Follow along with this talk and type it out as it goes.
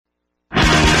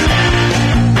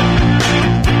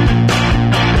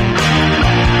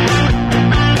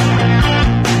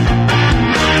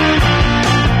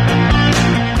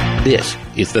This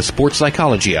is the Sports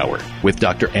Psychology Hour with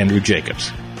Dr. Andrew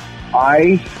Jacobs.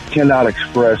 I cannot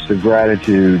express the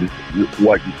gratitude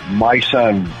what my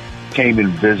son came and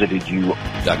visited you.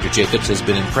 Dr. Jacobs has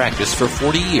been in practice for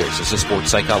 40 years as a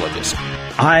sports psychologist.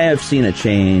 I have seen a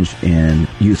change in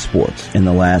youth sports in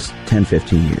the last 10,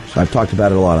 15 years. I've talked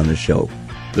about it a lot on this show.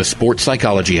 The Sports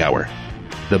Psychology Hour.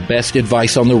 The best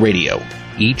advice on the radio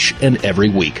each and every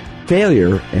week.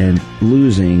 Failure and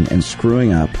losing and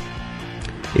screwing up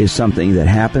is something that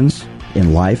happens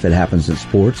in life. It happens in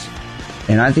sports.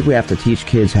 And I think we have to teach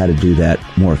kids how to do that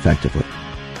more effectively.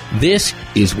 This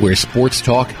is where sports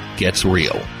talk gets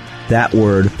real. That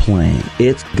word playing,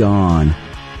 it's gone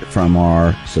from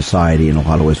our society in a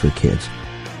lot of ways with kids.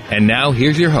 And now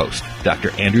here's your host,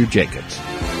 Dr. Andrew Jacobs.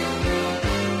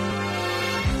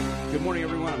 Good morning,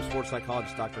 everyone. I'm sports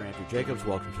psychologist Dr. Andrew Jacobs.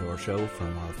 Welcome to our show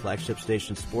from our flagship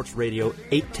station, Sports Radio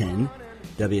 810,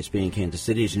 WSB in Kansas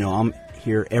City. As you know, I'm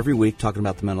here every week talking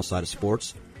about the mental side of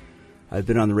sports. I've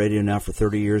been on the radio now for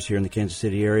 30 years here in the Kansas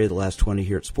City area, the last 20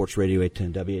 here at Sports Radio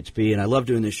 810 WHB, and I love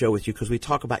doing this show with you because we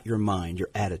talk about your mind, your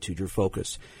attitude, your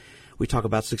focus. We talk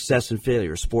about success and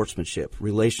failure, sportsmanship,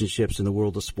 relationships in the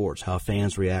world of sports, how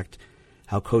fans react,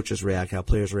 how coaches react, how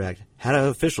players react, how do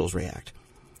officials react.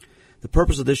 The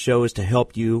purpose of this show is to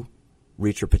help you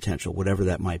reach your potential, whatever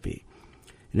that might be.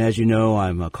 And as you know,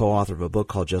 I'm a co-author of a book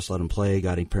called Just Let Them Play,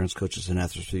 Guiding Parents, Coaches, and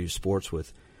Athletes Through Sports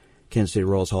with Kansas City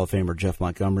Royals Hall of Famer Jeff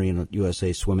Montgomery and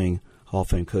USA Swimming Hall of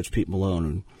Fame coach Pete Malone.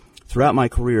 And throughout my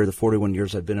career, the 41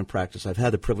 years I've been in practice, I've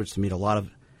had the privilege to meet a lot of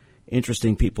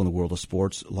interesting people in the world of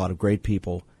sports, a lot of great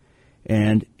people.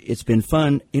 And it's been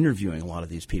fun interviewing a lot of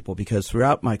these people because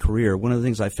throughout my career, one of the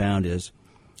things I found is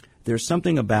there's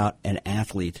something about an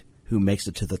athlete who makes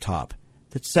it to the top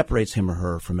that separates him or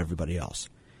her from everybody else.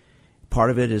 Part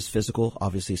of it is physical,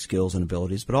 obviously skills and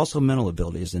abilities, but also mental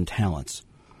abilities and talents.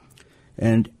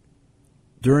 And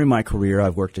during my career,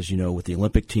 I've worked, as you know, with the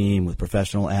Olympic team, with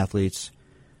professional athletes,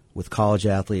 with college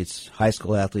athletes, high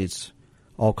school athletes,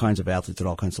 all kinds of athletes at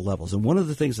all kinds of levels. And one of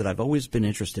the things that I've always been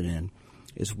interested in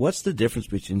is what's the difference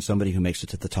between somebody who makes it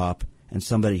to the top and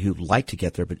somebody who'd like to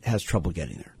get there but has trouble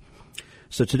getting there.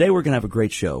 So today we're going to have a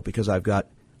great show because I've got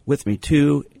with me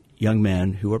two young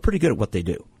men who are pretty good at what they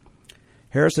do.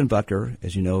 Harrison Butker,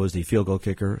 as you know, is the field goal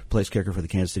kicker, place kicker for the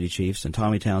Kansas City Chiefs, and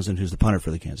Tommy Townsend, who's the punter for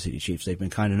the Kansas City Chiefs. They've been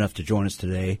kind enough to join us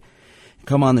today,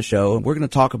 come on the show, and we're going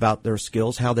to talk about their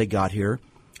skills, how they got here,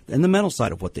 and the mental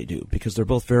side of what they do, because they're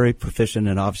both very proficient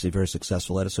and obviously very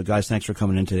successful at it. So, guys, thanks for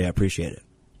coming in today. I appreciate it.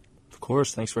 Of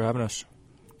course. Thanks for having us.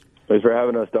 Thanks for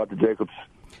having us, Dr. Jacobs.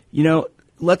 You know,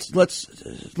 let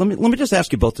me just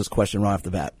ask you both this question right off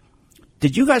the bat.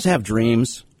 Did you guys have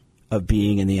dreams of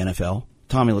being in the NFL?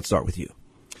 Tommy, let's start with you.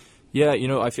 Yeah, you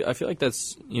know, I feel like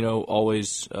that's, you know,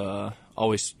 always,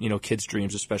 you know, kids'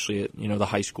 dreams, especially at, you know, the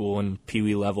high school and Pee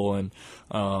Wee level. And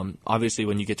obviously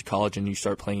when you get to college and you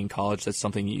start playing in college, that's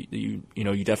something you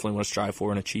definitely want to strive for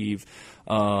and achieve.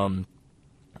 But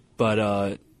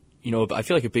you know, I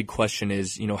feel like a big question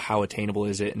is, you know, how attainable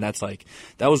is it? And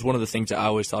that was one of the things that I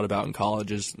always thought about in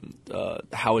college is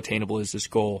how attainable is this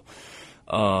goal?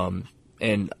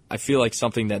 And I feel like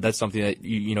that's something that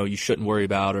you shouldn't worry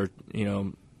about or, you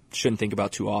know, shouldn't think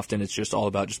about too often. It's just all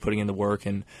about just putting in the work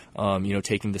and, you know,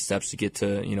 taking the steps to get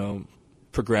to, you know,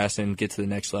 progress and get to the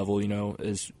next level, you know,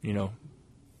 as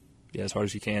hard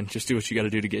as you can. Just do what you got to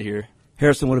do to get here.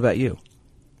 Harrison, what about you?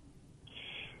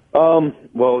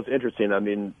 Well, it's interesting. I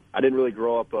mean, I didn't really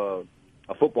grow up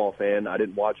a football fan. I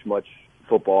didn't watch much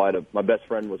football. My best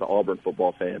friend was an Auburn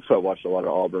football fan, so I watched a lot of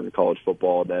Auburn college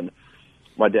football. Then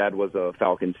my dad was a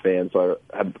Falcons fan, so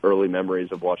I have early memories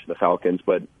of watching the Falcons.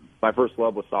 But my first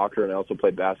love was soccer, and I also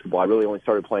played basketball. I really only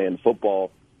started playing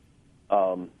football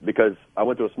because I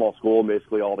went to a small school, and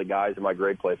basically all the guys in my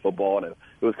grade played football, and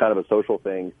it was kind of a social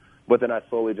thing. But then I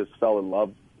slowly just fell in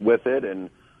love with it, and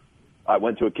I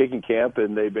went to a kicking camp,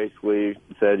 and they basically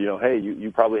said, you know, hey, you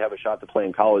probably have a shot to play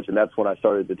in college. And that's when I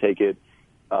started to take it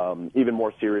even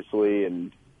more seriously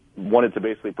and wanted to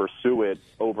basically pursue it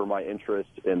over my interest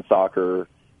in soccer.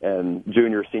 And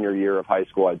junior, senior year of high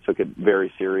school, I took it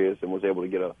very serious and was able to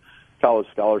get a college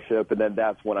scholarship. And then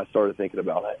that's when I started thinking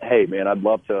about, hey, man, I'd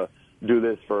love to do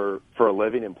this for a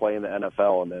living and play in the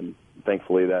NFL. And then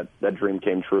thankfully that dream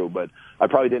came true. But I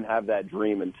probably didn't have that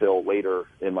dream until later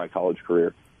in my college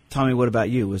career. Tommy, what about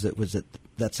you? Was it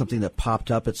that something that popped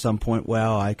up at some point?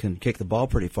 Well, I can kick the ball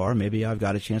pretty far. Maybe I've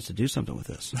got a chance to do something with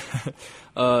this.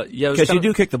 Yeah, because you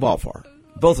do kick the ball far.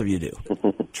 Both of you do.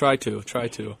 Try to.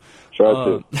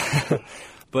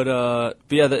 But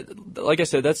yeah, like I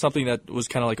said, that's something that was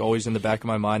kind of like always in the back of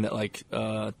my mind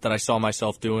that that I saw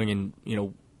myself doing and, you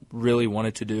know, really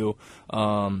wanted to do.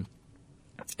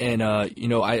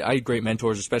 I had great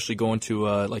mentors, especially going to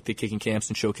like the kicking camps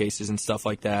and showcases and stuff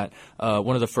like that.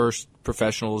 One of the first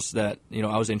professionals that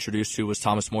I was introduced to was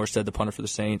Thomas Morstead, the punter for the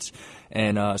Saints,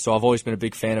 and so I've always been a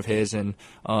big fan of his, and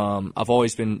I've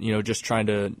always been just trying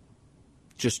to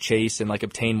just chase and like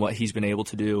obtain what he's been able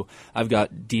to do. I've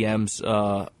got DMs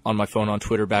on my phone on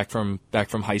Twitter back from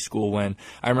high school when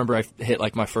I remember I hit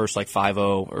like my first like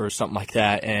 5-0 or something like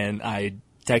that, and I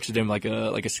texted him like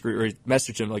a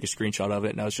messaged him like a screenshot of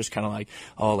it, and I was just kind of like,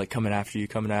 oh, like coming after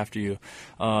you.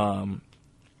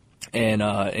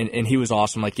 And he was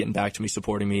awesome, like getting back to me,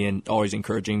 supporting me, and always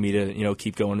encouraging me to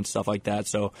keep going and stuff like that.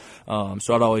 So I'd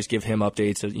always give him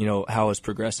updates of how I was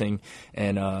progressing,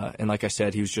 and like I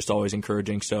said, he was just always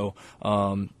encouraging. So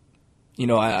I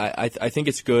think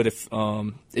it's good if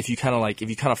you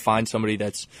kind of find somebody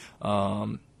that's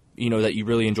that you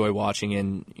really enjoy watching,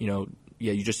 and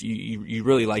you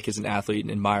really like as an athlete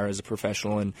and admire as a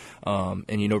professional, and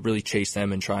really chase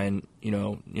them and try and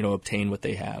obtain what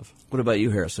they have. What about you,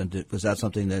 Harrison? Was that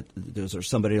something was there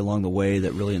somebody along the way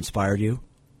that really inspired you?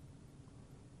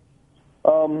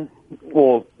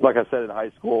 Well, like I said, in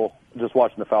high school, just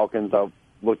watching the Falcons, I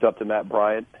looked up to Matt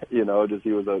Bryant. He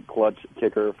was a clutch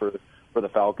kicker for the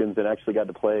Falcons, and actually got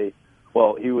to play.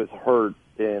 Well, he was hurt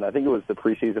in, I think it was the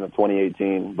preseason of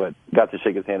 2018, but got to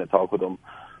shake his hand and talk with him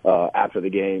after the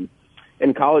game.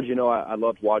 In college, I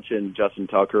loved watching Justin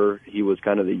Tucker. He was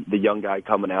kind of the young guy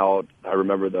coming out. I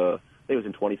remember I think it was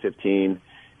in 2015.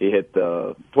 He hit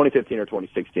the 2015 or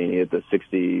 2016. He hit the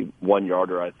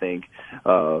 61-yarder, I think,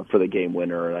 for the game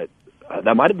winner. And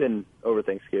that might have been over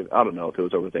Thanksgiving. I don't know if it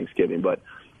was over Thanksgiving, but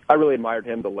I really admired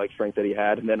him, the leg strength that he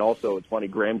had. And then also, it's funny,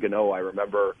 Graham Gano, I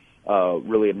remember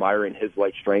really admiring his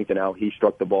leg strength and how he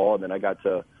struck the ball. And then I got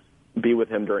to be with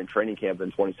him during training camp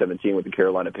in 2017 with the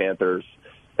Carolina Panthers.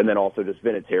 And then also just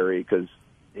Vinatieri, because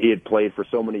he had played for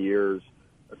so many years.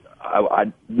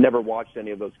 I never watched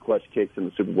any of those clutch kicks in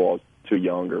the Super Bowl. I was too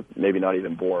young, or maybe not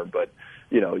even born. But,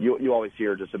 you always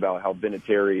hear just about how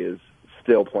Vinatieri is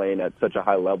still playing at such a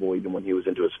high level, even when he was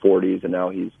into his 40s, and now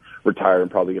he's retired and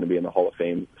probably going to be in the Hall of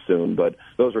Fame soon. But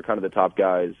those were kind of the top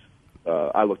guys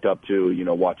I looked up to,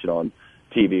 watching on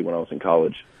TV when I was in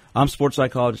college. I'm sports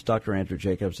psychologist Dr. Andrew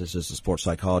Jacobs. This is the Sports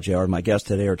Psychology Hour. My guests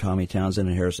today are Tommy Townsend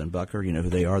and Harrison Butker. You know who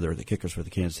they are. They're the kickers for the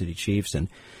Kansas City Chiefs. And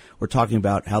we're talking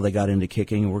about how they got into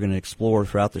kicking. We're going to explore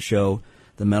throughout the show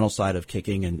the mental side of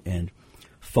kicking and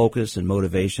focus and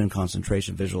motivation,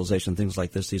 concentration, visualization, things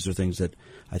like this. These are things that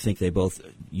I think they both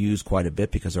use quite a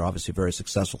bit because they're obviously very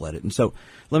successful at it. And so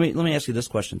let me ask you this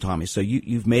question, Tommy. So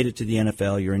you've made it to the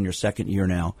NFL. You're in your second year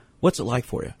now. What's it like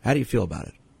for you? How do you feel about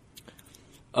it?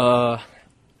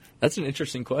 That's an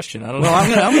interesting question. I don't know. Well,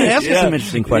 I'm going to ask you some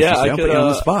interesting questions. Yeah, I'll put you on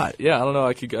the spot. Yeah, I don't know.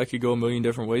 I could go a million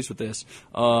different ways with this.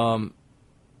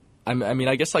 I mean,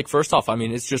 I guess, like, first off, I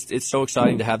mean, it's so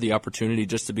exciting to have the opportunity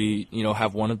just to be,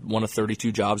 have one of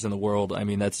 32 jobs in the world. I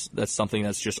mean, that's something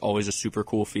that's just always a super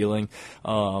cool feeling.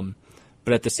 But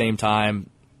at the same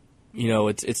time,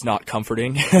 it's not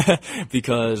comforting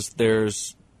because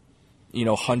there's,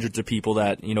 hundreds of people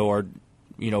that, are,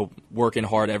 working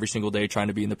hard every single day trying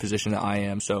to be in the position that I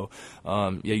am. So,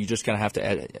 you just kind of have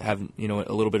to have,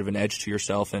 a little bit of an edge to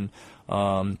yourself and,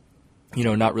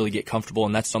 not really get comfortable.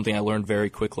 And that's something I learned very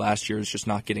quick last year, is just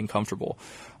not getting comfortable.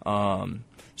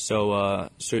 So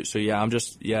yeah, I'm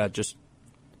just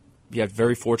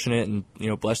very fortunate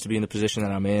and, blessed to be in the position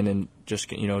that I'm in, and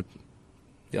just,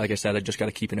 like I said, I just got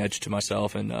to keep an edge to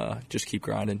myself and, just keep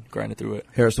grinding through it.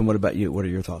 Harrison, what about you? What are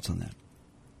your thoughts on that?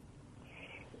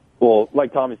 Well,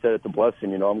 like Tommy said, it's a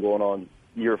blessing. I'm going on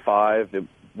year 5. It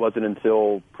wasn't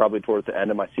until probably towards the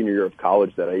end of my senior year of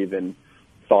college that I even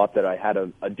thought that I had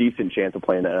a decent chance of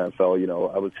playing the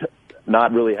NFL. I was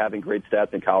not really having great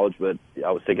stats in college, but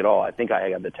I was thinking, I think I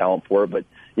had the talent for it, but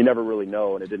you never really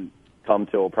know. And it didn't come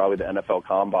till probably the NFL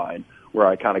Combine where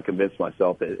I kind of convinced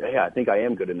myself that, hey, I think I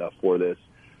am good enough for this.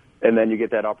 And then you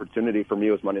get that opportunity. For me,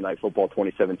 it was Monday Night Football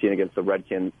 2017 against the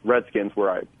Redskins,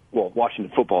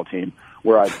 Washington football team,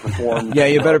 where I performed. Yeah,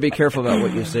 you better be careful about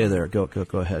what you say there. Go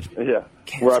ahead. Yeah,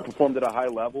 where I performed at a high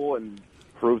level and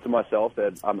proved to myself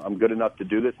that I'm good enough to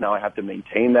do this. Now I have to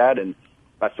maintain that, and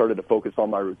I started to focus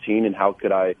on my routine and how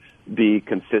could I be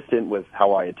consistent with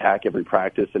how I attack every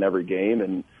practice and every game.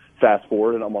 And fast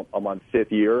forward, and I'm on 5th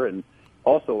year, and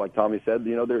also, like Tommy said,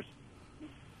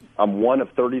 I'm one of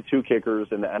 32 kickers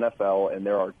in the NFL, and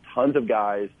there are tons of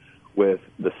guys with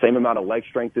the same amount of leg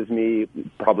strength as me,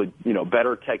 probably,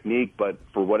 better technique, but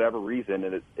for whatever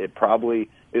reason, it probably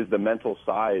is the mental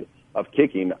side of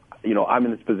kicking. I'm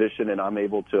in this position and I'm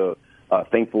able to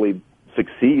thankfully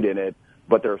succeed in it,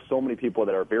 but there are so many people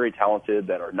that are very talented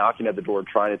that are knocking at the door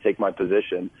trying to take my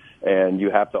position, and you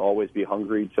have to always be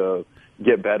hungry to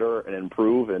get better and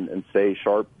improve and stay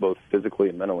sharp both physically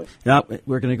and mentally. Now,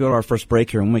 we're going to go to our first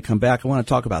break here, and when we come back, I want to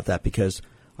talk about that because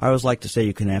I always like to say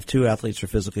you can have two athletes who are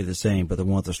physically the same, but the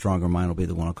one with the stronger mind will be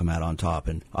the one who will come out on top.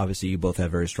 And obviously you both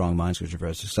have very strong minds because you're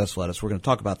very successful at it. So we're going to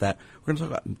talk about that. We're going to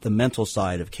talk about the mental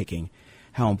side of kicking,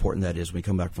 how important that is when we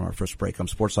come back from our first break. I'm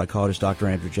sports psychologist Dr.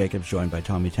 Andrew Jacobs, joined by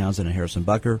Tommy Townsend and Harrison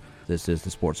Butker. This is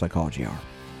the Sports Psychology Hour.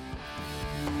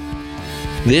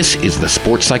 This is the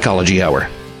Sports Psychology Hour.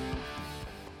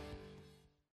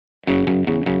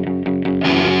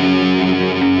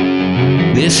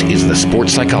 This is the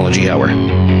Sports Psychology Hour.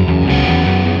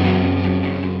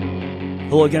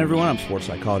 Hello again, everyone. I'm sports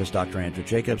psychologist Dr. Andrew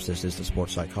Jacobs. This is the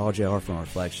Sports Psychology Hour from our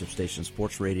flagship station,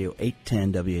 Sports Radio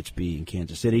 810 WHB in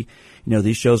Kansas City. You know,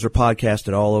 these shows are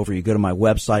podcasted all over. You go to my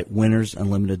website,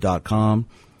 winnersunlimited.com.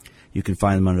 You can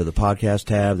find them under the podcast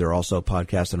tab. They're also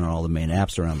podcasted on all the main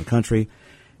apps around the country.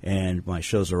 And my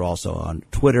shows are also on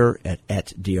Twitter at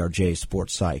DRJ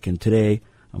Sports Psych. And today,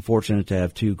 I'm fortunate to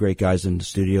have two great guys in the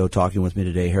studio talking with me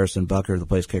today, Harrison Butker, the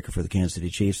place kicker for the Kansas City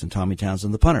Chiefs, and Tommy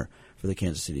Townsend, the punter for the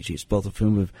Kansas City Chiefs, both of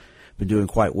whom have been doing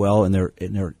quite well in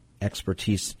their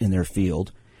expertise in their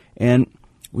field. And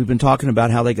we've been talking about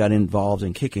how they got involved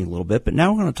in kicking a little bit, but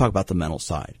now we're going to talk about the mental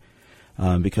side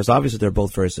because obviously they're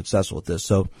both very successful at this.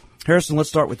 So, Harrison, let's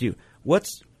start with you. When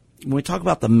we talk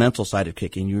about the mental side of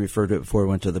kicking, you referred to it before we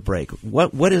went to the break.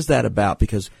 What is that about?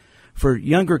 Because for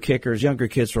younger kickers, younger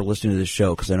kids who are listening to this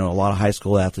show, because I know a lot of high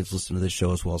school athletes listen to this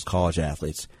show as well as college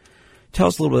athletes, tell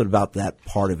us a little bit about that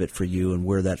part of it for you and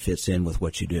where that fits in with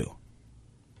what you do.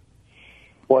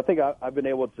 Well, I think I've been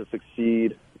able to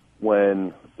succeed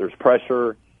when there's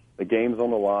pressure, the game's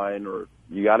on the line, or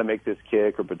you got to make this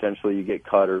kick, or potentially you get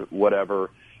cut or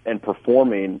whatever, and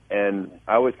performing. And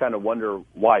I always kind of wonder,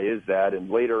 why is that? And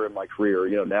later in my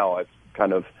career, now I've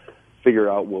kind of figured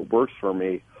out what works for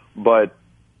me. But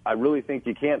I really think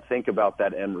you can't think about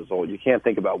that end result. You can't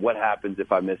think about what happens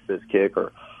if I miss this kick,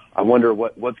 or I wonder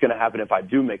what's going to happen if I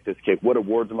do make this kick. What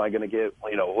awards am I going to get?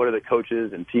 What are the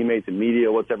coaches and teammates and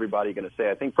media? What's everybody going to say?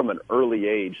 I think from an early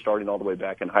age, starting all the way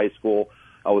back in high school,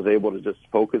 I was able to just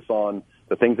focus on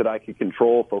the things that I could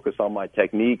control, focus on my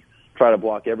technique, try to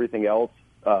block everything else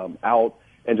out,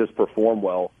 and just perform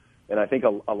well. And I think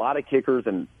a lot of kickers,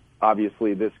 and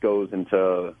obviously this goes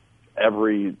into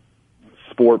every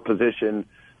sport position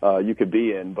you could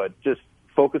be in, but just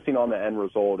focusing on the end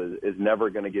result is never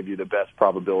going to give you the best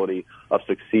probability of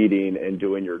succeeding and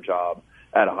doing your job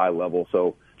at a high level.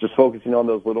 So just focusing on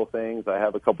those little things. I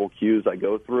have a couple cues I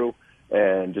go through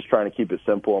and just trying to keep it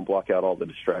simple and block out all the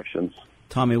distractions.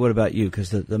 Tommy, what about you?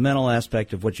 Because the mental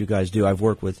aspect of what you guys do, I've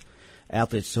worked with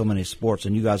athletes in so many sports,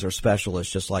 and you guys are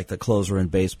specialists, just like the closer in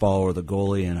baseball or the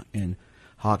goalie in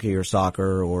hockey or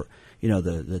soccer, or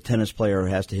the tennis player who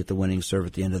has to hit the winning serve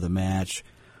at the end of the match,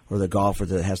 or the golfer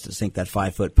that has to sink that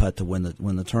 5-foot putt to win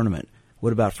the tournament.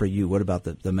 What about for you? What about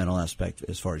the mental aspect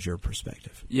as far as your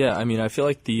perspective? Yeah, I mean, I feel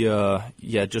like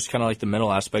just kind of like the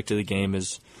mental aspect of the game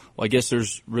is, well, I guess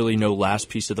there's really no last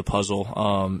piece of the puzzle.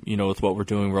 With what we're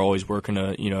doing, we're always working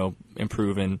to,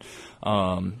 improve and,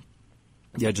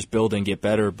 just build and get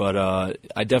better. But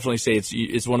I definitely say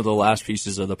it's one of the last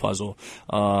pieces of the puzzle.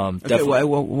 Okay,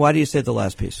 why do you say the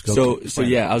last piece?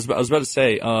 I was about to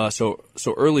say, so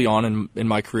early on in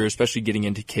my career, especially getting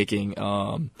into kicking,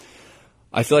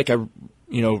 I feel like I,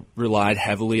 relied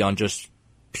heavily on just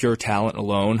pure talent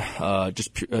alone,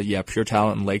 pure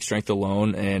talent and leg strength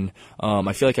alone. And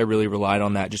I feel like I really relied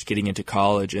on that just getting into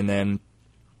college. And then,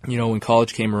 when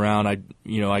college came around,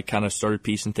 I kind of started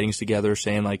piecing things together,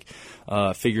 saying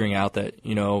figuring out that,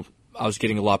 I was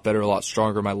getting a lot better, a lot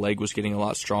stronger. My leg was getting a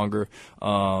lot stronger.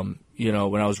 When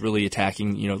I was really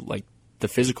attacking, the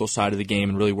physical side of the game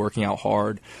and really working out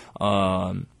hard.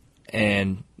 Once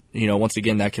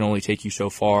again, that can only take you so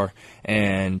far.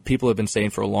 And people have been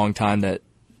saying for a long time that,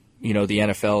 the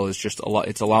NFL is just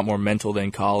it's a lot more mental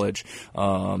than college,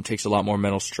 takes a lot more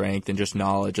mental strength and just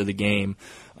knowledge of the game.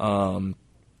 I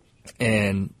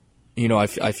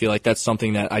feel like that's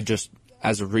something that I just,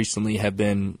 as of recently, have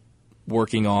been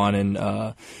working on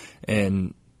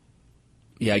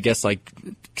I guess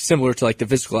similar to the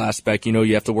physical aspect,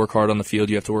 you have to work hard on the field,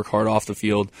 you have to work hard off the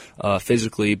field,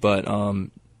 physically, but,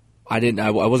 I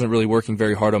wasn't really working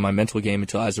very hard on my mental game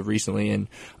until as of recently, and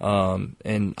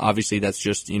obviously that's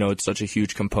just, it's such a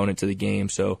huge component to the game.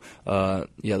 So,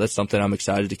 that's something I'm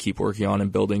excited to keep working on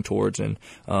and building towards, and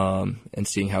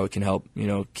seeing how it can help,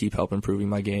 keep improving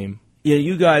my game. Yeah,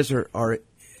 you guys are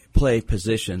play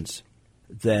positions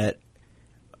that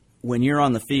when you're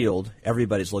on the field,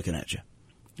 everybody's looking at you.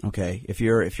 Okay, if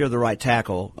you're the right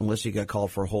tackle, unless you get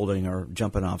called for holding or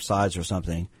jumping off sides or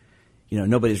something,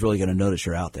 nobody's really going to notice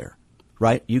you're out there,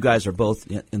 right? You guys are both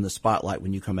in the spotlight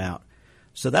when you come out.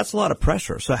 So that's a lot of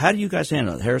pressure. So how do you guys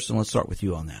handle it? Harrison, let's start with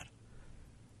you on that.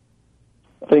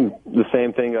 I think the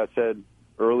same thing I said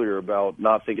earlier about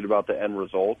not thinking about the end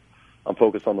result. I'm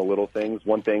focused on the little things.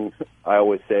 One thing I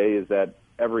always say is that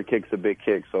every kick's a big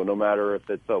kick. So no matter if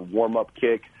it's a warm-up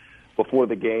kick before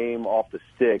the game off the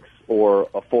sticks or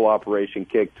a full operation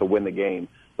kick to win the game,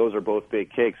 those are both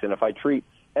big kicks. And if I treat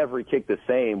every kick the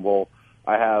same, well,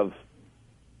 I have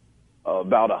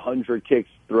about 100 kicks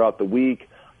throughout the week,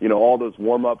 all those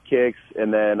warm-up kicks,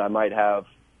 and then I might have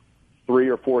 3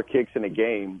 or 4 kicks in a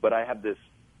game. But I have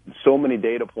so many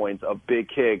data points of big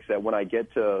kicks that when I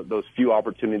get to those few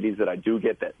opportunities that I do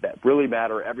get that really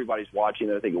matter, everybody's watching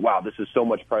and I think, wow, this is so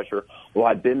much pressure. Well,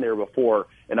 I've been there before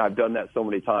and I've done that so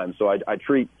many times. So I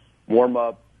treat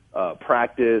warm-up,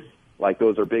 practice, like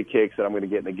those are big kicks that I'm going to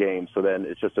get in the game. So then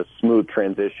it's just a smooth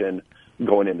transition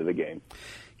going into the game.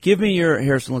 Give me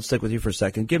Harrison, let's stick with you for a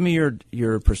second. Give me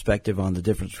your perspective on the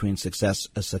difference between a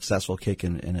successful kick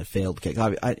and a failed kick.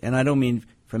 And I don't mean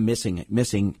from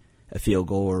missing a field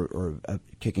goal or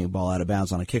kicking a ball out of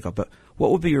bounds on a kickoff, but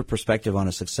what would be your perspective on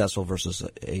a successful versus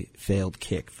a failed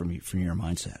kick from your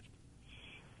mindset?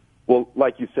 Well,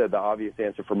 like you said, the obvious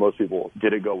answer for most people,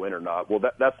 did it go in or not? Well,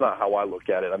 that's not how I look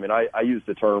at it. I mean, I use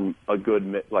the term a good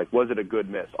miss, like was it a good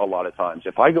miss a lot of times.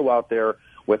 If I go out there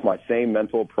with my same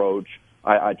mental approach,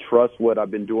 I trust what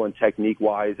I've been doing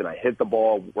technique-wise, and I hit the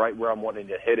ball right where I'm wanting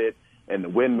to hit it, and the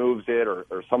wind moves it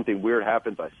or something weird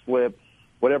happens, I slip,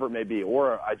 whatever it may be,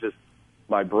 or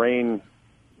my brain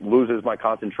loses my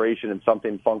concentration and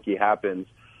something funky happens,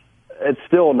 it's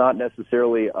still not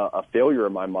necessarily a failure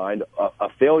in my mind. A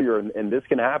failure, and this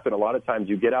can happen a lot of times,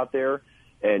 you get out there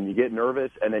and you get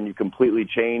nervous and then you completely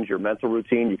change your mental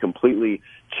routine, you completely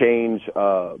change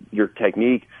your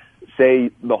technique. Say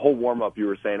the whole warm-up you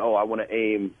were saying, I want to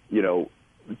aim,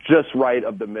 just right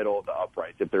of the middle of the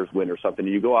uprights if there's wind or something.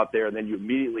 You go out there and then you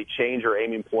immediately change your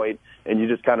aiming point and you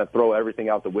just kind of throw everything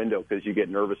out the window because you get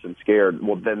nervous and scared.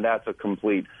 Well, then that's a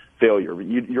complete failure.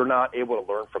 You're not able to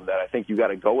learn from that. I think you got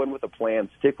to go in with a plan,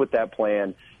 stick with that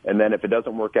plan, and then if it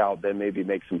doesn't work out, then maybe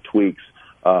make some tweaks.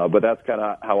 But that's kind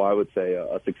of how I would say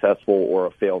a successful or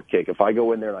a failed kick. If I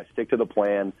go in there and I stick to the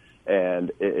plan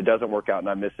and it doesn't work out and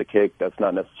I miss a kick, that's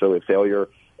not necessarily a failure.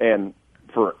 And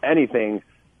for anything,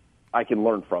 I can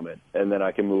learn from it, and then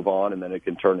I can move on, and then it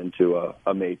can turn into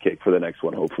a made kick for the next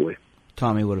one, hopefully.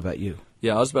 Tommy, what about you?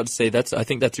 Yeah, I was about to say I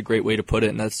think that's a great way to put it,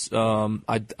 and that's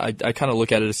I kind of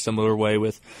look at it a similar way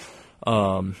with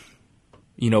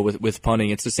with punting.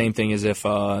 It's the same thing as if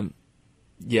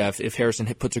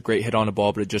Harrison puts a great hit on a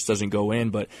ball, but it just doesn't go in.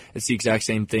 But it's the exact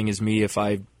same thing as me if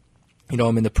I'm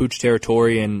in the pooch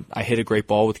territory and I hit a great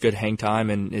ball with good hang time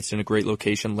and it's in a great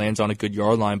location, lands on a good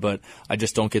yard line, but I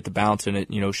just don't get the bounce and it,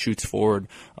 shoots forward.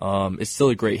 It's still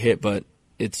a great hit, but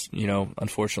it's,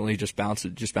 unfortunately just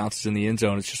bounces in the end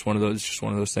zone. It's just one of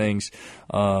those things.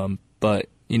 But,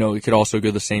 it could also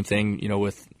go the same thing,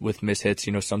 with miss hits.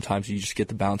 Sometimes you just get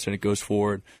the bounce and it goes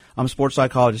forward. I'm sports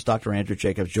psychologist Dr. Andrew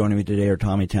Jacobs. Joining me today are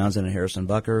Tommy Townsend and Harrison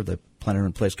Butker, the punter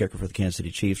and place kicker for the Kansas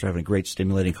City Chiefs. We're having a great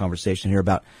stimulating conversation here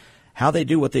about how they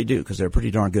do what they do, because they're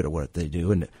pretty darn good at what they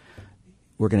do. And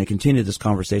we're going to continue this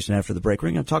conversation after the break.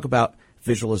 We're going to talk about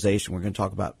visualization. We're going to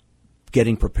talk about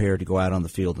getting prepared to go out on the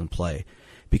field and play.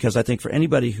 Because I think for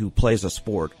anybody who plays a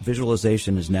sport,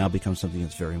 visualization has now become something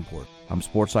that's very important. I'm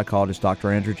sports psychologist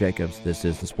Dr. Andrew Jacobs. This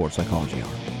is the Sports Psychology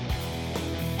Hour.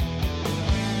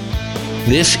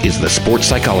 This is the Sports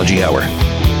Psychology Hour.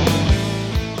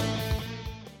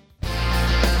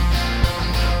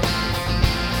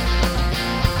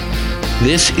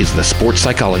 This is the Sports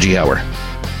Psychology Hour.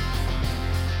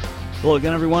 Hello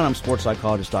again, everyone. I'm sports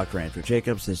psychologist Dr. Andrew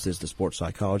Jacobs. This is the Sports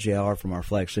Psychology Hour from our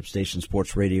flagship station,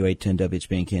 Sports Radio 810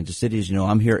 WHB in Kansas City. As you know,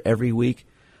 I'm here every week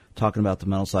talking about the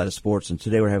mental side of sports, and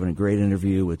today we're having a great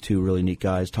interview with two really neat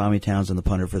guys, Tommy Townsend, the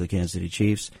punter for the Kansas City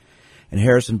Chiefs, and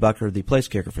Harrison Butker, the place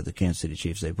kicker for the Kansas City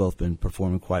Chiefs. They've both been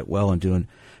performing quite well and doing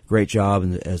a great job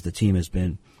as the team has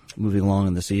been moving along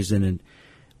in the season. And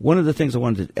one of the things I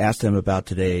wanted to ask them about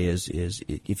today is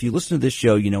if you listen to this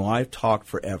show, I've talked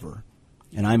forever,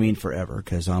 and I mean forever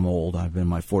because I'm old. I've been in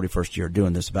my 41st year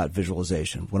doing this about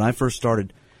visualization. When I first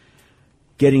started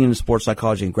getting into sports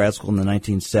psychology in grad school in the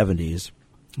 1970s,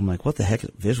 I'm like, what the heck is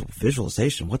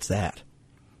visualization? What's that?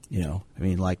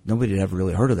 Nobody had ever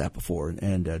really heard of that before.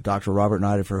 And Dr. Robert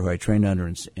Nidifer, who I trained under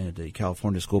in the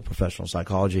California School of Professional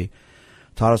Psychology,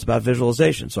 taught us about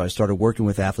visualization. So I started working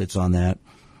with athletes on that.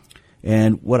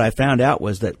 And what I found out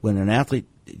was that when an athlete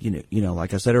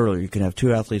like I said earlier, you can have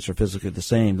two athletes who are physically the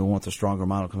same. The one with the stronger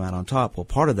mind will come out on top. Well,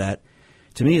 part of that,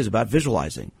 to me, is about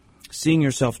visualizing, seeing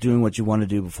yourself doing what you want to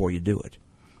do before you do it.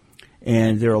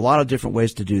 And there are a lot of different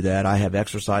ways to do that. I have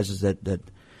exercises that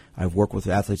I've worked with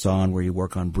athletes on where you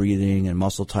work on breathing and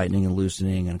muscle tightening and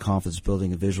loosening and confidence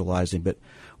building and visualizing. But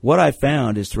what I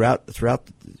found is throughout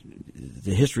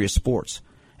the history of sports,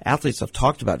 athletes have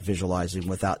talked about visualizing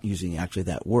without using actually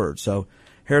that word. So,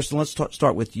 Harrison, let's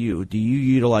start with you. Do you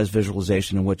utilize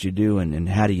visualization in what you do, and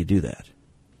how do you do that?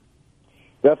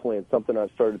 Definitely. It's something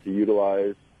I've started to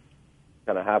utilize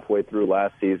kind of halfway through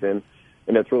last season,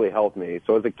 and it's really helped me.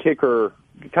 So as a kicker,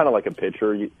 kind of like a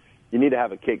pitcher, you need to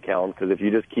have a kick count, because if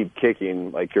you just keep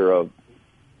kicking like you're a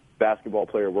basketball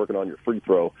player working on your free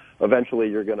throw, eventually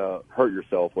you're going to hurt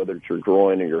yourself, whether it's your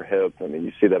groin or your hip. I mean,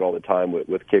 you see that all the time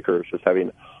with kickers, just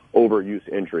having overuse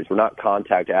injuries. We're not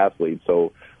contact athletes,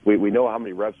 so we know how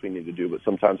many reps we need to do, but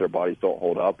sometimes our bodies don't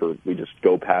hold up, or we just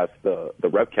go past the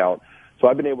rep count. So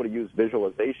I've been able to use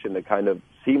visualization to kind of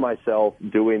see myself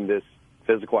doing this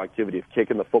physical activity of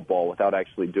kicking the football without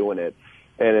actually doing it.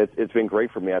 And it's been great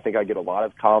for me. I think I get a lot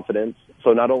of confidence.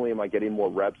 So not only am I getting more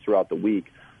reps throughout the week,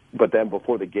 but then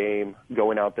before the game,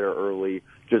 going out there early,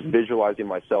 just visualizing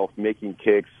myself making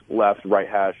kicks, left, right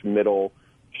hash, middle,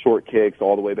 short kicks,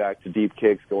 all the way back to deep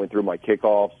kicks, going through my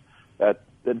kickoffs. That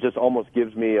just almost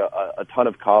gives me a ton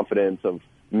of confidence of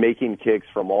making kicks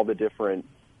from all the different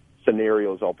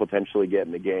scenarios I'll potentially get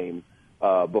in the game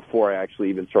before I actually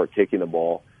even start kicking the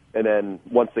ball. And then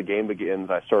once the game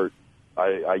begins,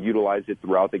 I utilize it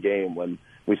throughout the game when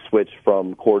we switch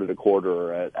from quarter to quarter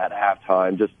or at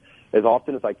halftime, just as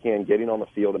often as I can, getting on the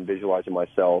field and visualizing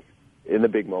myself in the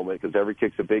big moment, because every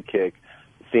kick's a big kick,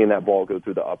 seeing that ball go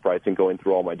through the uprights and going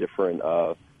through all my different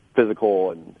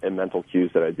physical and mental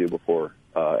cues that I do before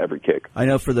every kick. I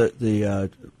know for the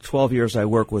 12 years I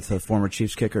worked with former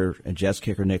Chiefs kicker and Jets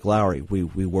kicker Nick Lowry,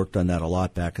 we worked on that a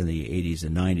lot back in the 80s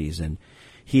and 90s, and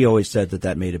he always said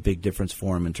that made a big difference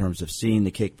for him in terms of seeing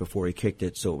the kick before he kicked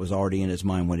it, so it was already in his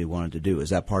mind what he wanted to do. Is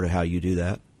that part of how you do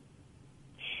that?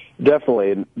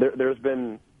 Definitely. There's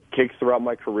been kicks throughout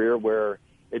my career where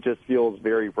it just feels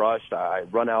very rushed. I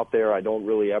run out there. I don't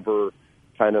really ever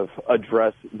kind of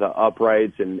address the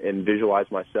uprights and visualize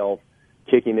myself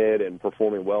kicking it and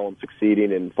performing well and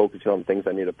succeeding and focusing on the things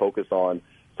I need to focus on.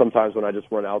 Sometimes when I just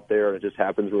run out there and it just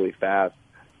happens really fast,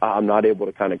 I'm not able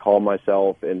to kind of calm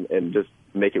myself and just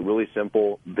make it really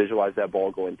simple, visualize that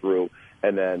ball going through,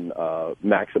 and then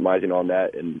maximizing on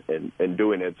that and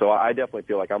doing it. So I definitely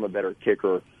feel like I'm a better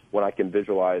kicker when I can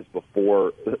visualize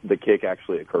before the kick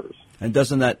actually occurs. And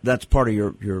doesn't that's part of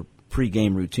your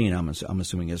pre-game routine, I'm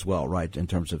assuming as well, right, in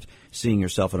terms of seeing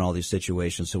yourself in all these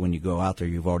situations, so when you go out there,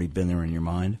 you've already been there in your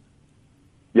mind?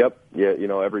 Yep. Yeah,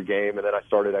 every game, and then I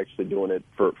started actually doing it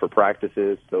for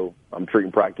practices, so I'm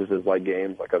treating practices like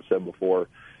games, like I've said before,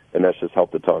 and that's just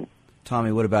helped a ton.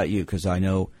 Tommy, what about you? Because I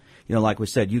know, like we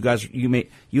said, you guys,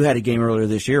 you had a game earlier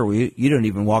this year where you didn't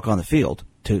even walk on the field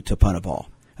to punt a ball.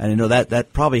 And I know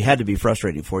that probably had to be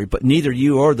frustrating for you, but neither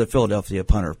you or the Philadelphia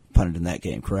punter punted in that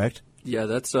game, correct? Yeah,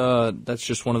 that's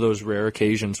just one of those rare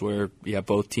occasions where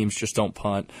both teams just don't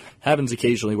punt. Happens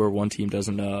occasionally where one team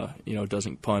doesn't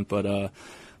punt,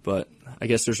 but I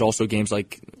guess there's also games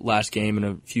like last game and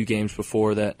a few games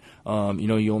before that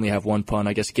you only have one punt.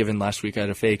 I guess given last week I had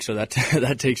a fake, so that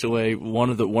that takes away one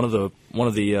of the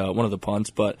punts.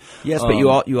 But yes, but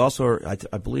you also are,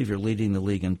 I believe you're leading the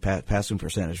league in passing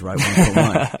percentage, right?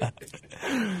 1-1.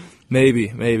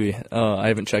 Maybe. I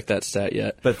haven't checked that stat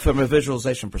yet. But from a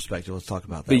visualization perspective, let's talk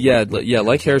about that. But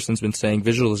like Harrison's been saying,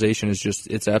 visualization is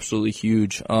it's absolutely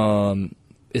huge.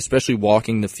 Especially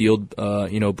walking the field,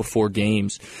 before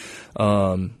games.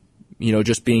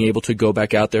 Just being able to go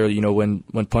back out there,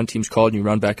 when punt team's called and you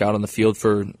run back out on the field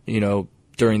for,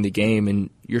 during the game, and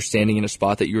you're standing in a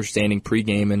spot that you were standing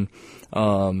pregame, and,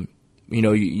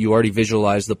 you already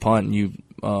visualize the punt, and you,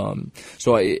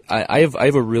 so I have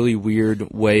a really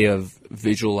weird way of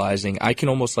visualizing. I can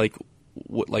almost like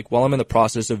while I'm in the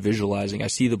process of visualizing, I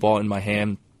see the ball in my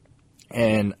hand,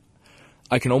 and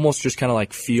I can almost just kind of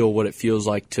like feel what it feels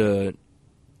like to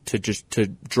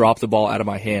drop the ball out of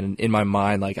my hand. And in my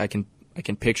mind, like I can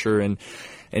picture and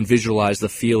visualize the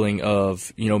feeling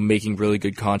of, making really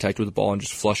good contact with the ball and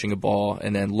just flushing a ball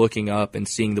and then looking up and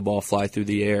seeing the ball fly through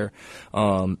the air.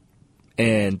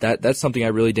 And that's something I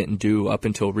really didn't do up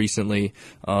until recently.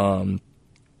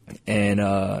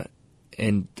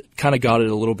 And kind of got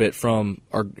it a little bit from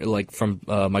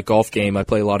my golf game. I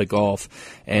play a lot of golf,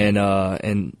 and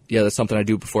that's something I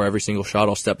do before every single shot.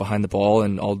 I'll step behind the ball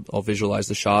and I'll visualize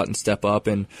the shot and step up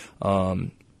and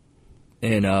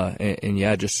and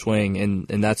yeah, just swing.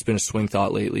 And that's been a swing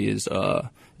thought lately is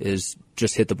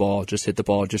just hit the ball, just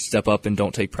step up and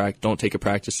don't take a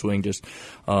practice swing. Just,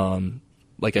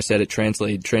 like I said, it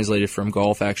translated from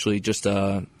golf, actually, just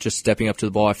stepping up to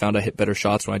the ball. I found I hit better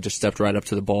shots when I just stepped right up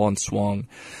to the ball and swung,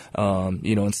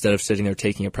 instead of sitting there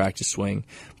taking a practice swing.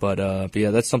 But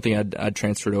yeah, that's something I'd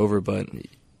transferred over. But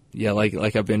yeah,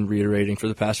 like I've been reiterating for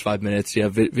the past 5 minutes, yeah,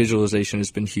 visualization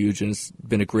has been huge, and it's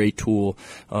been a great tool.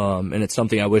 And it's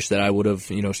something I wish that I would have,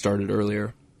 started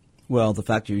earlier. Well, the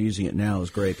fact you're using it now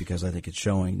is great because I think it's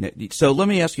showing. So let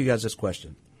me ask you guys this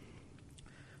question.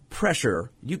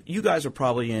 Pressure, you guys are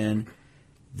probably in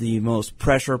the most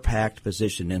pressure-packed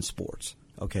position in sports,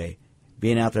 okay?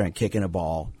 Being out there and kicking a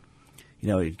ball.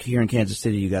 Here in Kansas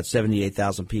City, you got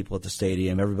 78,000 people at the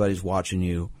stadium. Everybody's watching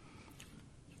you.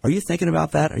 Are you thinking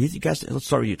about that? You guys? Let's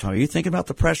start with you, Tom. Are you thinking about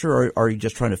the pressure, or are you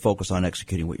just trying to focus on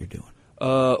executing what you're doing?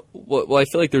 Well, I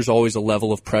feel like there's always a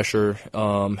level of pressure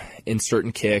in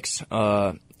certain kicks.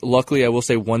 Luckily, I will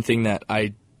say one thing that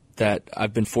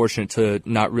I've been fortunate to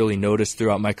not really notice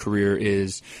throughout my career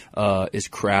is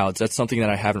crowds. That's something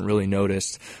that I haven't really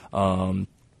noticed. And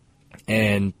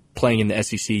playing in the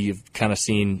SEC, you've kind of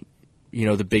seen,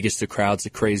 the biggest of crowds, the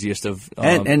craziest of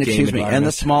and excuse me, and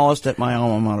the smallest at my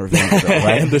alma mater, Vanderbilt,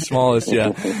 right? And the smallest,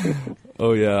 yeah.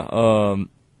 Oh yeah.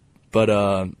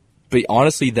 But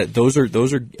honestly, those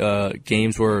are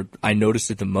games where I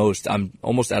noticed it the most. I'm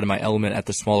almost out of my element at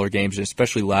the smaller games,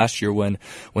 especially last year when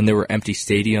there were empty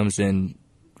stadiums and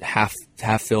half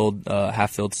filled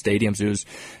stadiums.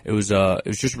 It was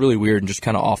just really weird and just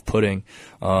kind of off-putting.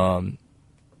 And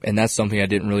that's something I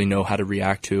didn't really know how to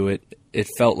react to. It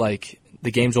felt like the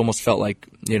games almost felt like,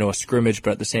 a scrimmage, but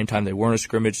at the same time they weren't a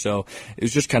scrimmage, so it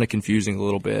was just kind of confusing a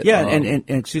little bit. Yeah, and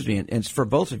excuse me, and for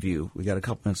both of you, we got a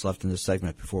couple minutes left in this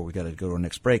segment before we got to go to our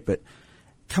next break, but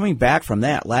coming back from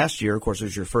that, last year, of course, it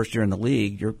was your first year in the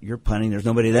league, you're punting, there's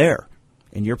nobody there,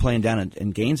 and you're playing down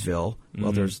in Gainesville. Well,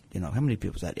 mm-hmm. There's, how many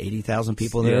people is that, 80,000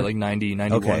 people there? Yeah, like 90,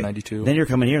 91, okay. 92. Then you're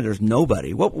coming here and there's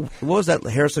nobody. What was that,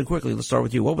 Harrison, quickly, let's start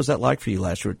with you. What was that like for you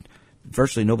last year?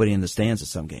 Virtually nobody in the stands at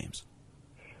some games.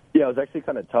 Yeah, it was actually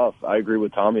kind of tough. I agree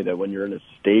with Tommy that when you're in a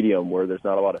stadium where there's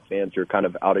not a lot of fans, you're kind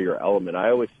of out of your element. I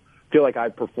always feel like I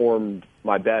performed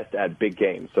my best at big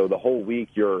games. So the whole week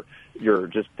you're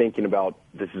just thinking about,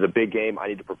 this is a big game, I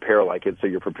need to prepare like it. So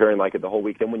you're preparing like it the whole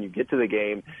week. Then when you get to the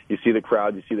game, you see the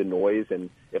crowd, you see the noise, and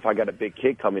if I got a big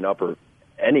kick coming up, or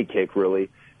any kick really,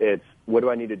 it's what do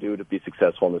I need to do to be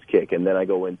successful on this kick? And then I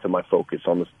go into my focus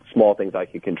on the small things I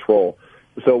can control.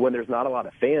 So when there's not a lot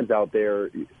of fans out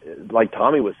there, like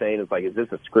Tommy was saying, it's like, is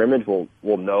this a scrimmage? Well,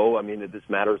 no. I mean, this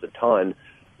matters a ton.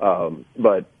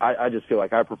 But I just feel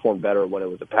like I performed better when it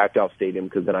was a packed-out stadium,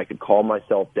 because then I could calm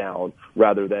myself down,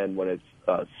 rather than when it's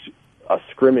a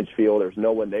scrimmage field, there's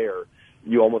no one there.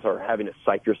 You almost are having to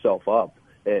psych yourself up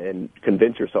and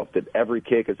convince yourself that every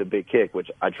kick is a big kick,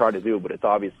 which I try to do, but it's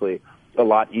obviously a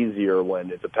lot easier when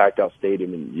it's a packed-out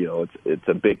stadium and, it's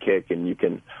a big kick and you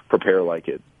can prepare like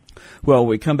it. Well,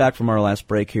 we come back from our last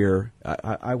break here.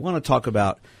 I want to talk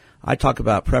about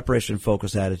preparation,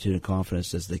 focus, attitude, and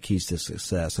confidence as the keys to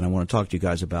success, and I want to talk to you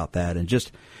guys about that and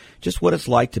just what it's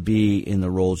like to be in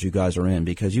the roles you guys are in,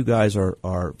 because you guys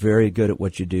are very good at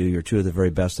what you do. You're two of the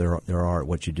very best there are at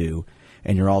what you do,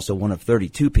 and you're also one of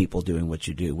 32 people doing what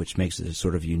you do, which makes it a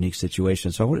sort of unique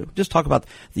situation. So I want to just talk about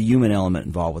the human element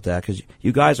involved with that, because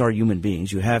you guys are human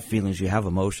beings. You have feelings. You have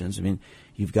emotions. I mean,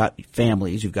 you've got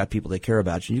families. You've got people that care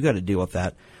about you, and you've got to deal with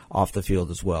that off the field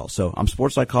as well. So I'm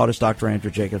sports psychologist Dr. Andrew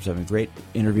Jacobs, having a great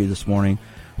interview this morning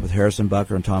with Harrison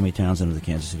Butker and Tommy Townsend of the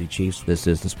Kansas City Chiefs. This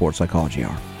is the Sports Psychology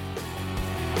Hour.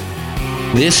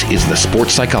 This is the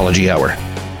Sports Psychology Hour.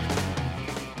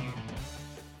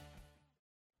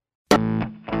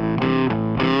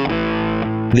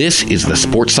 This is the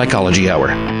Sports Psychology Hour.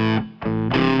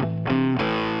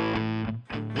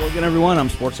 Hello again, everyone. I'm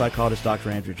sports psychologist Dr.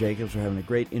 Andrew Jacobs. We're having a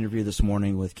great interview this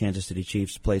morning with Kansas City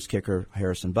Chiefs place kicker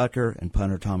Harrison Butker and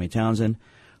punter Tommy Townsend.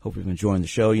 Hope you've been enjoying the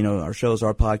show. Our shows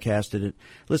are podcasted.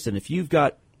 Listen, if you've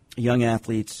got young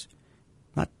athletes,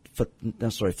 not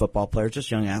necessarily football players,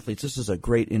 just young athletes, this is a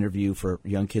great interview for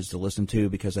young kids to listen to,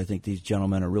 because I think these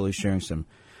gentlemen are really sharing some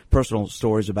personal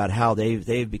stories about how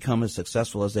they've become as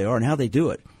successful as they are and how they do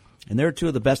it. And they're two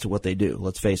of the best at what they do,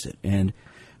 let's face it. And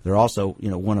they're also,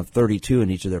 one of 32 in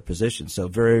each of their positions. So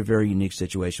very, very unique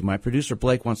situation. My producer,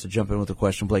 Blake, wants to jump in with a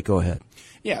question. Blake, go ahead.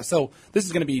 Yeah, so this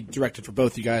is going to be directed for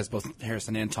both you guys, both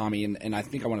Harrison and Tommy, and I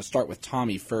think I want to start with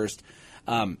Tommy first.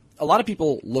 A lot of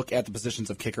people look at the positions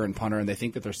of kicker and punter, and they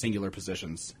think that they're singular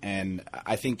positions. And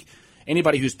I think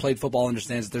anybody who's played football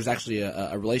understands that there's actually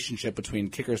a relationship between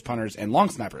kickers, punters, and long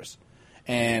snappers.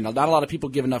 And not a lot of people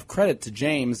give enough credit to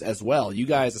James as well. You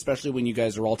guys, especially when you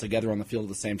guys are all together on the field at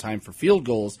the same time for field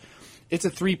goals, it's a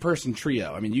three-person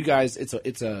trio. I mean, you guys,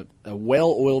 it's a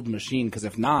well-oiled machine, because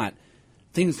if not,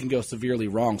 things can go severely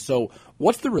wrong. So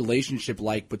what's the relationship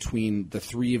like between the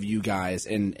three of you guys?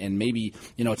 And maybe,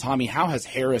 Tommy, how has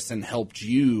Harrison helped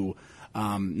you,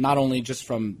 not only just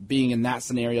from being in that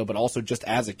scenario, but also just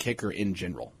as a kicker in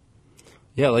general?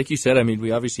 Yeah, like you said, I mean,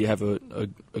 we obviously have a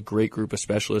great group of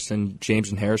specialists, and James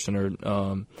and Harrison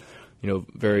are,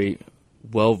 very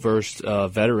well-versed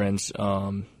veterans,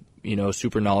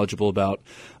 super knowledgeable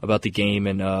about the game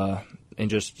and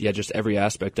just every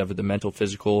aspect of it, the mental,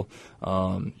 physical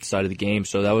side of the game.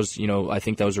 So that was, I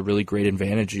think that was a really great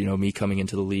advantage, me coming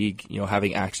into the league,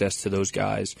 having access to those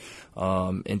guys,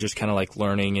 and just kind of like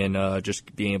learning and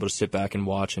just being able to sit back and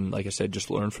watch and, like I said, just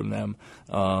learn from them.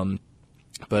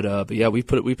 But yeah, we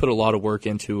put a lot of work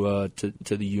into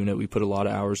to the unit. We put a lot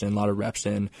of hours in, a lot of reps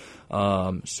in.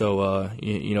 So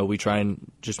we try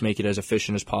and just make it as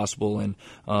efficient as possible, and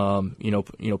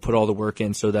put all the work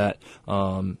in so that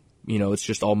it's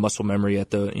just all muscle memory at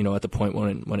the point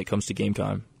when it comes to game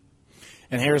time.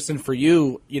 And Harrison, for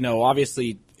you,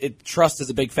 obviously trust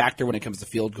is a big factor when it comes to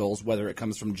field goals, whether it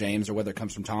comes from James or whether it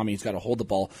comes from Tommy, who's got to hold the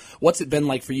ball. What's it been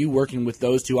like for you working with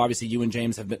those two? Obviously, you and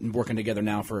James have been working together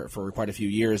now for quite a few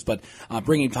years, but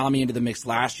bringing Tommy into the mix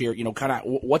last year, kind of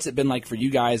what's it been like for you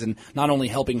guys, and not only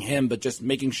helping him, but just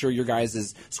making sure your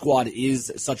guys' squad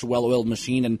is such a well-oiled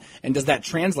machine, and does that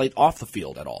translate off the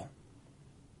field at all?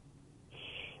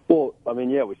 Well, I mean,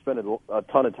 yeah, we spent a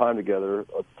ton of time together,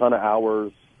 a ton of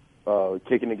hours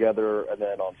kicking together, and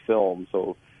then on film.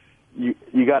 So you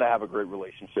got to have a great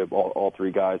relationship, all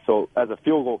three guys. So as a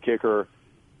field goal kicker,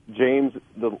 James,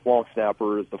 the long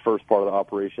snapper, is the first part of the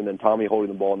operation, then Tommy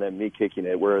holding the ball, and then me kicking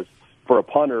it. Whereas for a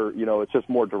punter, it's just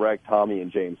more direct, Tommy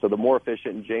and James. So the more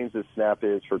efficient James's snap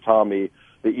is for Tommy,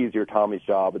 the easier Tommy's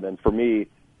job. And then for me,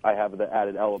 I have the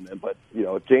added element. But,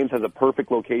 James has a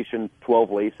perfect location,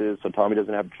 12 laces, so Tommy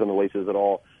doesn't have to trim the laces at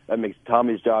all. That makes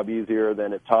Tommy's job easier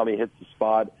than if Tommy hits the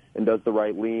spot and does the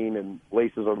right lean and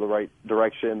laces are the right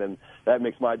direction, and that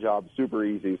makes my job super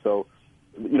easy. So,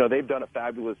 they've done a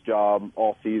fabulous job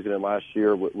all season, and last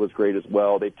year was great as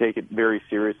well. They take it very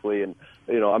seriously, and,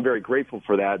 I'm very grateful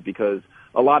for that, because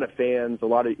a lot of fans, a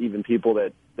lot of even people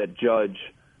that judge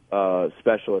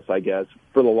specialists, I guess,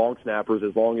 for the long snappers,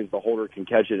 as long as the holder can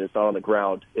catch it and it's not on the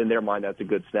ground, in their mind that's a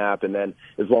good snap, and then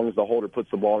as long as the holder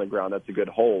puts the ball on the ground, that's a good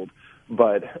hold.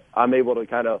 But I'm able to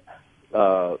kind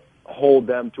of hold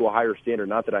them to a higher standard,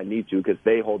 not that I need to, because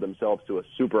they hold themselves to a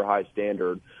super high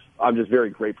standard. I'm just very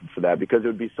grateful for that, because it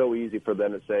would be so easy for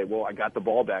them to say, well, I got the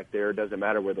ball back there, it doesn't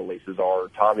matter where the laces are, or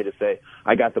Tommy to say,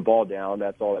 I got the ball down,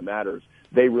 that's all that matters.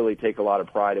 They really take a lot of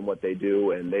pride in what they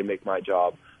do, and they make my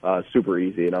job super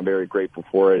easy, and I'm very grateful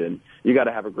for it. And you got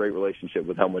to have a great relationship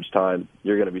with how much time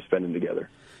you're going to be spending together.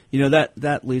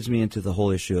 That leads me into the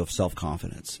whole issue of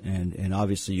self-confidence, and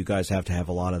obviously you guys have to have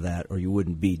a lot of that, or you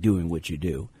wouldn't be doing what you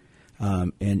do.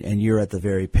 And you're at the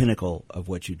very pinnacle of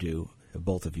what you do,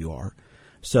 both of you are.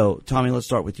 So, Tommy, let's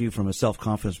start with you from a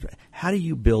self-confidence. How do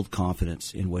you build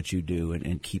confidence in what you do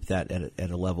and keep that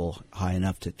at a level high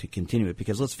enough to continue it?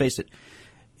 Because let's face it,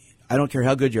 I don't care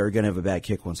how good you are, you're going to have a bad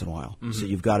kick once in a while. Mm-hmm. So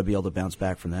you've got to be able to bounce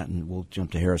back from that, and we'll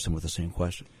jump to Harrison with the same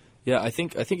question. Yeah, I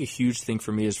think a huge thing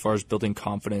for me as far as building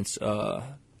confidence,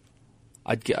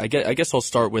 I guess I'll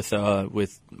start with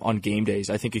on game days.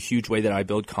 I think a huge way that I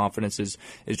build confidence is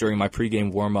during my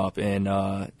pregame warm up, and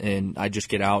I just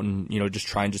get out and just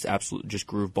try and just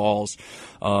groove balls.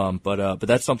 But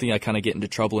that's something I kind of get into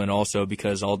trouble in also,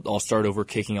 because I'll start over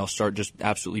kicking. I'll start just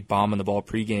absolutely bombing the ball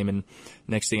pregame, and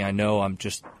next thing I know, I'm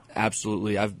just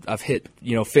absolutely I've hit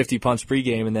 50 punts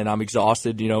pregame, and then I'm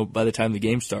exhausted by the time the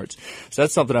game starts. So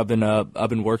that's something I've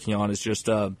been working on, is just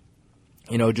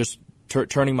just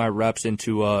turning my reps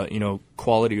into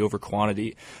quality over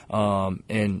quantity,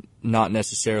 and not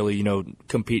necessarily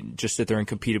compete, just sit there and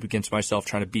compete against myself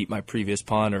trying to beat my previous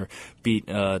punt or beat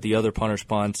the other punter's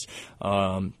punts.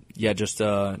 Just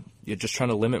trying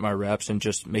to limit my reps and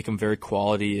just make them very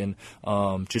quality, and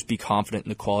just be confident in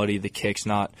the quality of the kicks,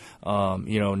 not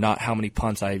not how many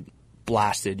punts I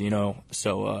blasted.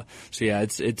 So yeah,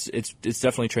 it's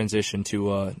definitely transitioned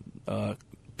to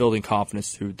building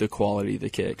confidence through the quality of the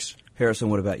kicks. Harrison,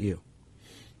 what about you?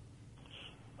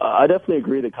 I definitely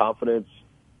agree that confidence,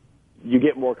 you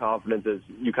get more confidence as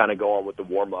you kind of go on with the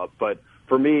warm-up. But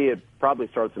for me, it probably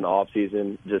starts in the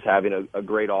off-season, just having a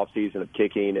great off-season of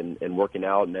kicking and working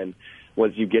out. And then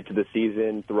once you get to the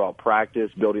season, throughout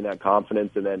practice, building that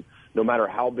confidence. And then no matter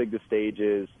how big the stage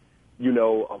is,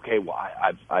 okay, well,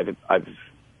 I've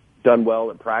done well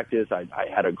in practice. I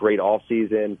had a great off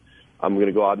season. I'm going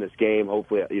to go out in this game.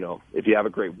 Hopefully, if you have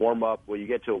a great warm up, well, you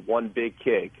get to one big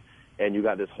kick and you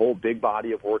got this whole big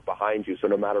body of work behind you. So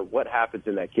no matter what happens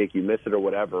in that kick, you miss it or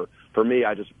whatever, for me,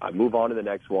 I move on to the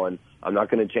next one. I'm not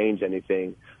going to change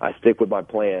anything. I stick with my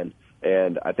plan.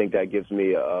 And I think that gives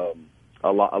me a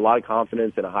lot of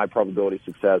confidence and a high probability of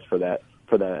success for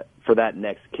that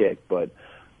next kick. But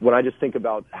when I just think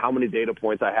about how many data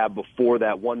points I have before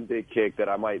that one big kick that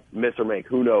I might miss or make,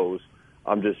 who knows?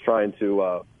 I'm just trying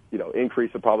to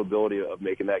increase the probability of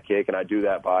making that kick, and I do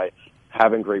that by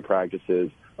having great practices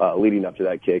leading up to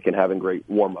that kick and having great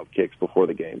warm-up kicks before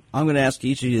the game. I'm going to ask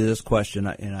each of you this question,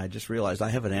 and I just realized I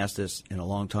haven't asked this in a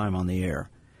long time on the air.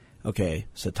 Okay,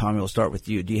 so Tommy, we'll start with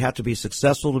you. Do you have to be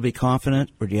successful to be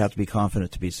confident, or do you have to be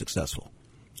confident to be successful?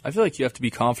 I feel like you have to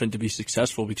be confident to be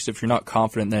successful, because if you're not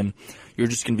confident, then you're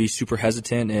just going to be super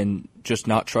hesitant and just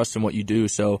not trust in what you do.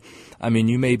 So, I mean,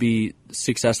 you may be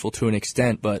successful to an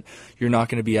extent, but you're not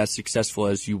going to be as successful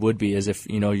as you would be as if,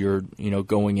 you're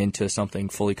going into something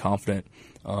fully confident.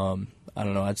 I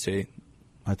don't know. I'd say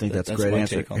I think that's a great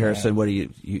answer. Harrison, what's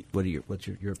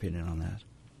your opinion on that?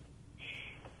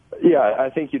 Yeah, I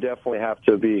think you definitely have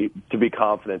to be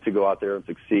confident to go out there and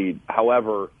succeed.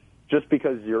 However, just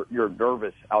because you're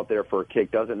nervous out there for a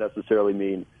kick doesn't necessarily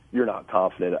mean you're not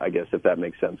confident, I guess, if that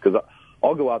makes sense. Because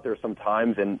I'll go out there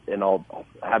sometimes and I'll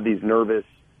have these nervous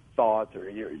thoughts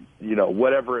or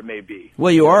whatever it may be.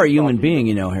 Well, you are a human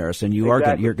being, Harrison. You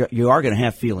exactly. are going to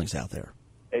have feelings out there.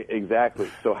 Exactly.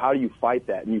 So how do you fight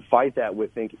that? And you fight that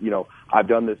with I've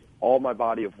done this all my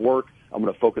body of work. I'm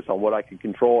going to focus on what I can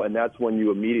control, and that's when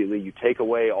you take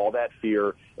away all that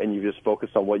fear and you just focus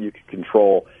on what you can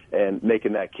control and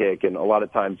making that kick. And a lot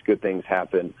of times good things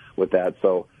happen with that.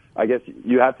 So I guess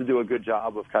you have to do a good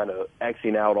job of kind of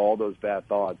Xing out all those bad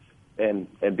thoughts and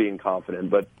being confident.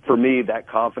 But for me, that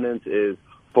confidence is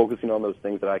focusing on those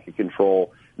things that I can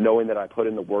control, knowing that I put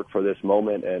in the work for this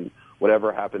moment, and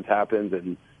whatever happens, happens.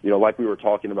 And, like we were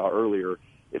talking about earlier,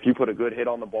 if you put a good hit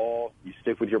on the ball, you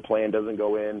stick with your plan, doesn't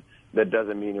go in, that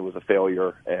doesn't mean it was a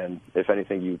failure. And if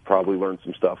anything, you probably learned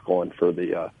some stuff going for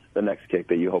the next kick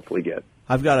that you hopefully get.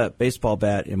 I've got a baseball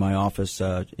bat in my office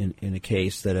in a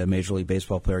case that a Major League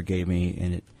Baseball player gave me,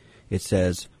 and it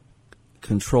says,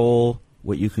 control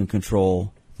what you can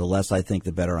control. The less I think,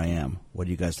 the better I am. What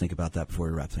do you guys think about that before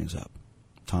we wrap things up?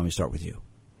 Tommy, start with you.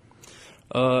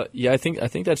 Yeah, I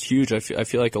think that's huge. I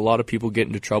feel like a lot of people get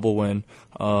into trouble when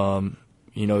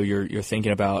you're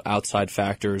thinking about outside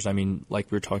factors. I mean,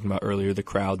 like we were talking about earlier, the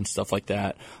crowd and stuff like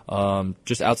that.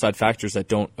 Just outside factors that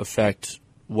don't affect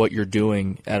what you're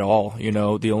doing at all.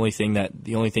 The only thing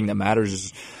that matters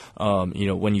is,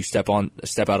 when you step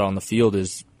out on the field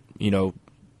is,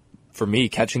 for me,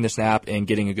 catching the snap and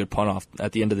getting a good punt off.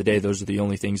 At the end of the day, those are the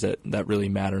only things that really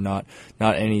matter, not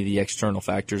any of the external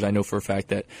factors. I know for a fact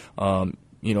that,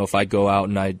 if I go out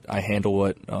and I handle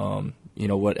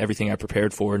what everything I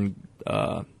prepared for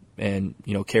and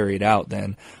carry it out,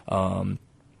 then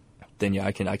yeah,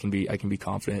 I can be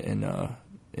confident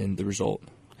in the result.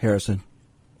 Harrison,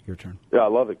 your turn. Yeah, I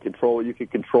love it. Control. You can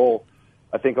control.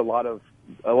 I think a lot of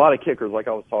kickers, like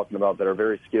I was talking about, that are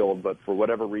very skilled, but for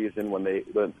whatever reason, when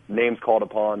the name's called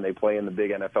upon, they play in the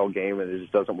big NFL game and it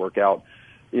just doesn't work out.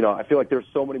 I feel like there's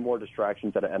so many more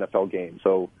distractions at an NFL game.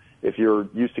 So if you're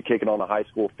used to kicking on a high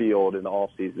school field in the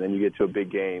off season and you get to a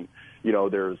big game,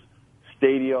 there's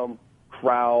stadium,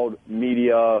 crowd,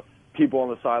 media, people on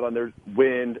the sideline. There's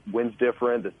wind's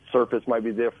different, the surface might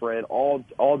be different,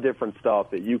 all different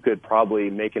stuff that you could probably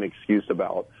make an excuse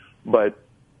about. But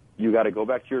you got to go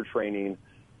back to your training.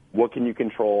 What can you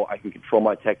control? I can control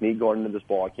my technique going into this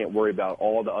ball. I can't worry about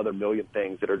all the other million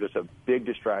things that are just a big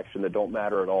distraction that don't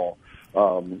matter at all.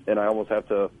 And I almost have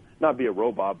to not be a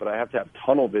robot, but I have to have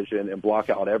tunnel vision and block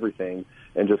out everything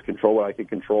and just control what I can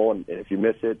control. And if you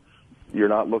miss it, you're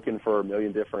not looking for a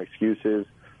million different excuses.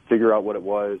 Figure out what it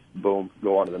was, boom,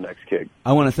 go on to the next kick.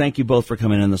 I want to thank you both for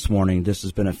coming in this morning. This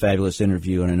has been a fabulous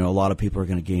interview, and I know a lot of people are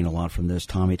going to gain a lot from this.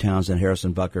 Tommy Townsend,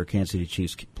 Harrison Butker, Kansas City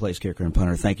Chiefs place kicker and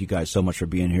punter, thank you guys so much for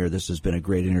being here. This has been a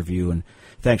great interview, and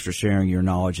thanks for sharing your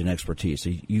knowledge and expertise.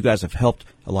 You guys have helped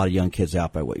a lot of young kids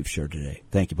out by what you've shared today.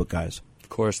 Thank you, guys. Of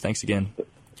course. Thanks again.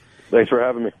 Thanks for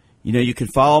having me. You can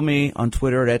follow me on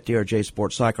Twitter at DRJ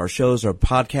Sports Psych. Our shows are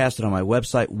podcasted on my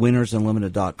website,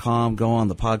 winnersunlimited.com. Go on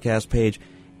the podcast page.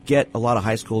 Get a lot of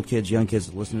high school kids, young kids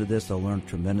that listen to this. They'll learn a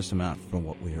tremendous amount from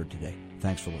what we heard today.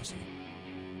 Thanks for listening.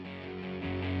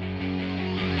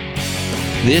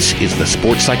 This is the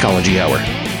Sports Psychology Hour.